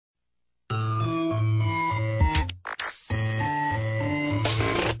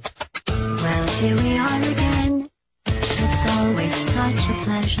here we are again. It's always such a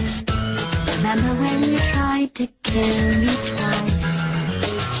pleasure. Remember when you tried to kill me twice?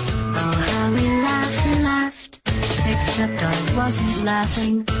 Oh, how we laughed and laughed. Except I wasn't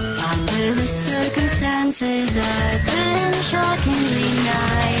laughing. Under the circumstances, I've been shockingly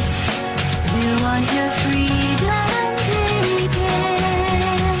nice. You want your freedom, take it.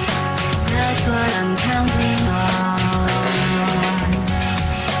 That's what I'm counting on.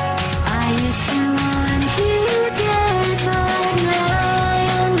 I used to want you dead, but now I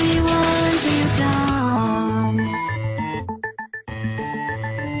only want you gone.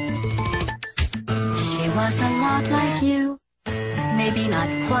 She was a lot like you, maybe not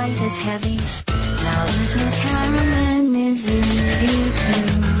quite as heavy. Now little Carolyn is in you too.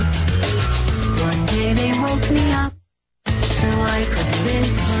 One day they woke me up, so I could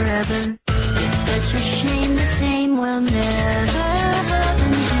live forever. It's such a shame the same will never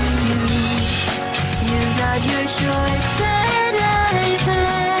happen to you. You got your shorts and I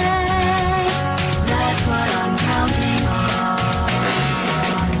fed. That's what I'm counting on.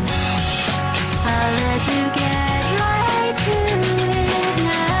 I'll let you get right to it.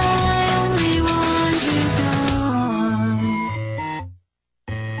 Now I only want you gone.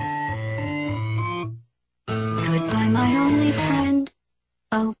 Goodbye, my only friend.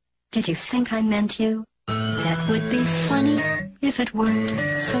 Oh, did you think I meant you? That would be funny if it weren't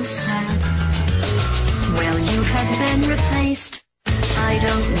so sad. Well, you have been replaced. I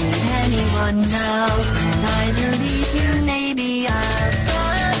don't need anyone now. When I delete you,